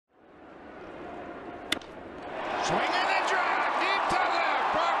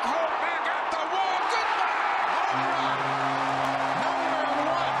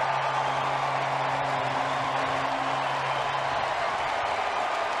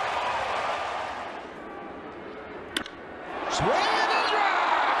Swing and a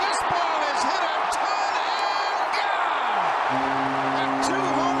drive. This ball is hit a ton and gone. A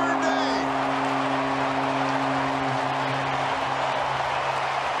two-homer day.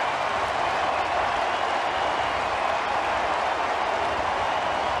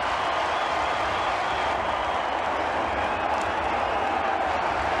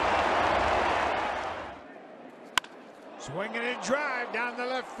 Swinging and drive down the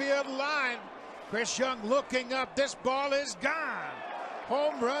left field line. Chris Young looking up. This ball is gone.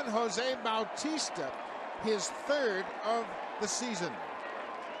 Home run, Jose Bautista, his third of the season.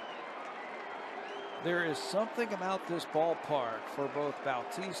 There is something about this ballpark for both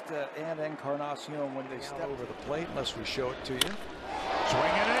Bautista and Encarnacion when they step over the plate, unless we show it to you.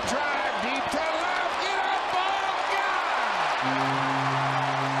 Swinging and drive deep to left. Get up, ball gone.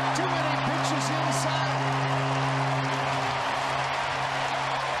 Too many pitches inside.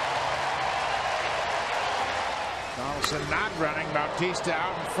 Donaldson not running. Bautista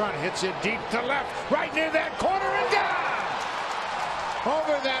out in front. Hits it deep to left. Right near that corner and gone.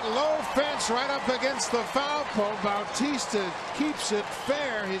 Over that low fence right up against the foul pole. Bautista keeps it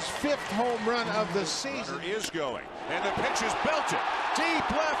fair. His fifth home run of the season. Is going. And the pitch is belted. Deep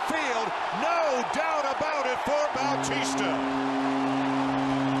left field. No doubt about it for Bautista.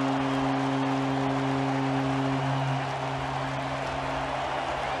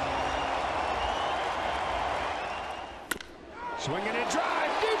 Swinging and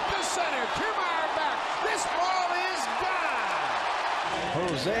drive deep to center. Kiermaier back. This ball is gone.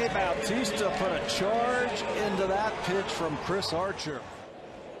 Jose Bautista put a charge into that pitch from Chris Archer.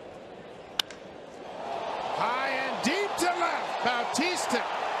 High and deep to left. Bautista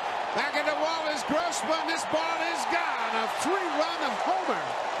back into Wallace Grossman. This ball is gone. A three-run homer.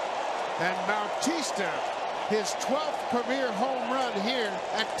 And Bautista, his 12th career home run here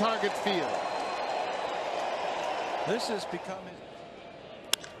at Target Field. This has become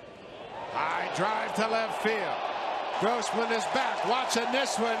high drive to left field. Grossman is back. Watching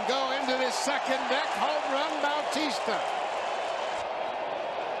this one go into the second deck. Home run, Bautista.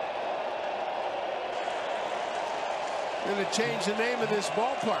 Going to change the name of this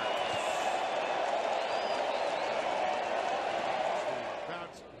ballpark.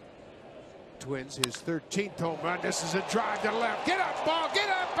 Twins, his 13th home run. This is a drive to left. Get up, ball. Get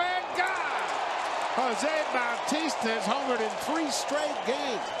up and gone. Jose Bautista has homered in 3 straight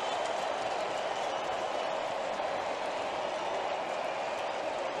games.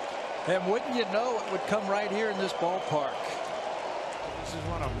 And wouldn't you know, it would come right here in this ballpark. This is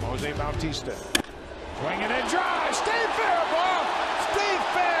one of them, Jose Bautista. Swinging and drive. Stay fair, ball. Stay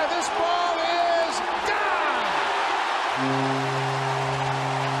fair. This ball is gone.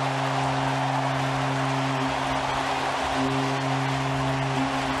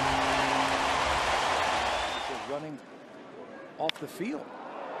 Running off the field.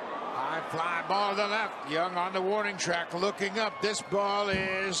 High fly ball to the left. Young on the warning track looking up. This ball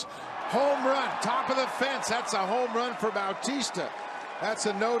is home run. Top of the fence. That's a home run for Bautista. That's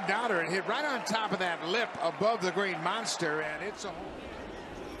a no-doubter. It hit right on top of that lip above the green monster, and it's a home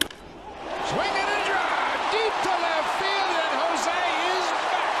run. Swinging and drive deep to left field, and Jose is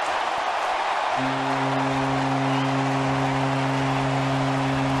back.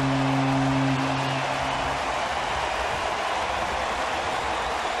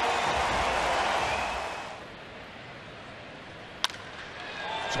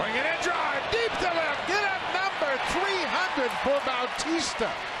 Swinging and drive deep to left. Get up, number 300 for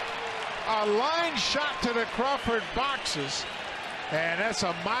Bautista. A line shot to the Crawford boxes. And that's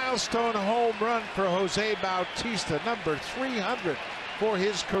a milestone home run for Jose Bautista, number 300 for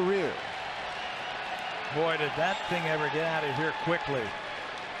his career. Boy, did that thing ever get out of here quickly.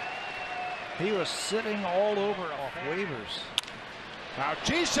 He was sitting all over off waivers.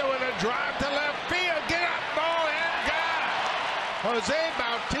 Bautista with a drive to left field. Get up, ball, and gone. Jose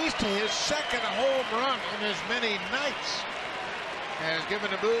Bautista, his second home run in as many nights, has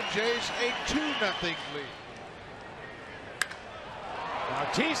given the Blue Jays a 2-0 lead.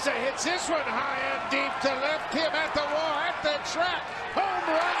 Bautista hits this one high and deep to left. Him at the wall, at the track. Home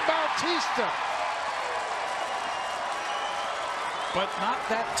run, Bautista. But not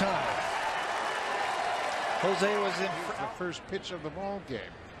that time. Jose was in the first pitch of the ball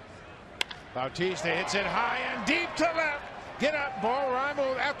game. Bautista hits it high and deep to left. Get up, ball.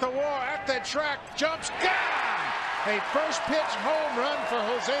 Rymel at the wall, at the track. Jumps, gone. A first pitch home run for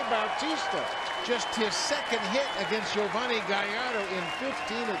Jose Bautista. Just his second hit against Giovanni Gallardo in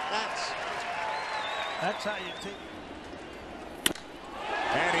 15 at-bats. That's how you take it.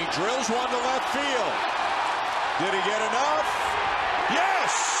 And he drills one to left field. Did he get enough?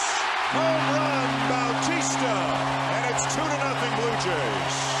 Yes! Home run, Bautista. And it's 2-0.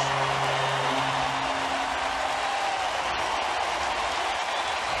 Jays.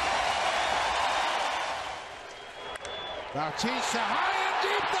 Bautista high and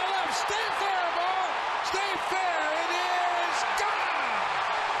deep to left. Stay fair, ball. Stay fair. It is gone.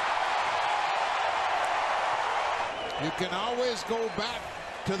 You can always go back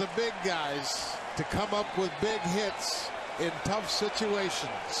to the big guys to come up with big hits in tough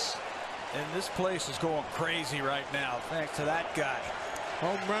situations. And this place is going crazy right now, thanks to that guy.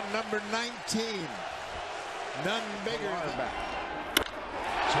 Home run number 19. None bigger than that.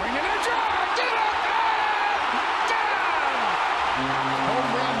 Swinging a drive. Get up and down.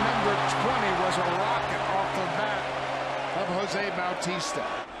 Home run number 20 was a rocket off the bat of Jose Bautista.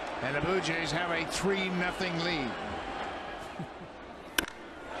 And the Blue Jays have a 3-0 lead.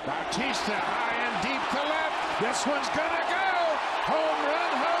 Bautista high and deep to left. This one's gonna go. Home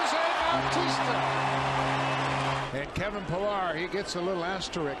run, Jose Bautista. And Kevin Pillar, he gets a little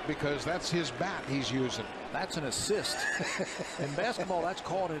asterisk because that's his bat he's using. That's an assist. In basketball, that's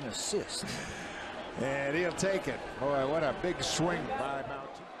called an assist. And he'll take it. Boy, what a big swing by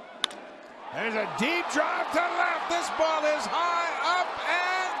Bautista. There's a deep drive to left. This ball is high up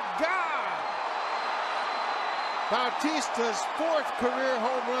and gone. Bautista's 4th career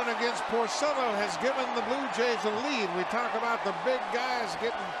home run against Porcello has given the Blue Jays a lead. We talk about the big guys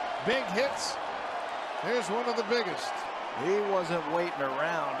getting big hits. Here's one of the biggest. He wasn't waiting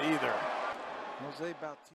around either. Jose Bautista.